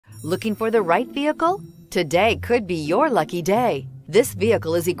Looking for the right vehicle? Today could be your lucky day. This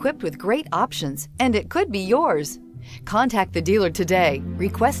vehicle is equipped with great options, and it could be yours. Contact the dealer today,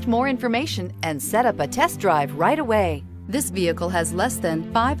 request more information, and set up a test drive right away. This vehicle has less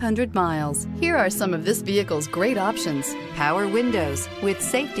than 500 miles. Here are some of this vehicle's great options: power windows with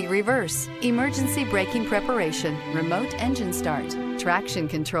safety reverse, emergency braking preparation, remote engine start, traction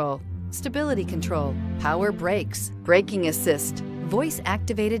control, stability control, power brakes, braking assist,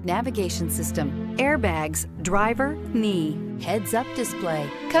 voice-activated navigation system, airbags, driver, knee, heads-up display.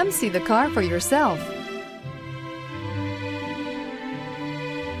 Come see the car for yourself.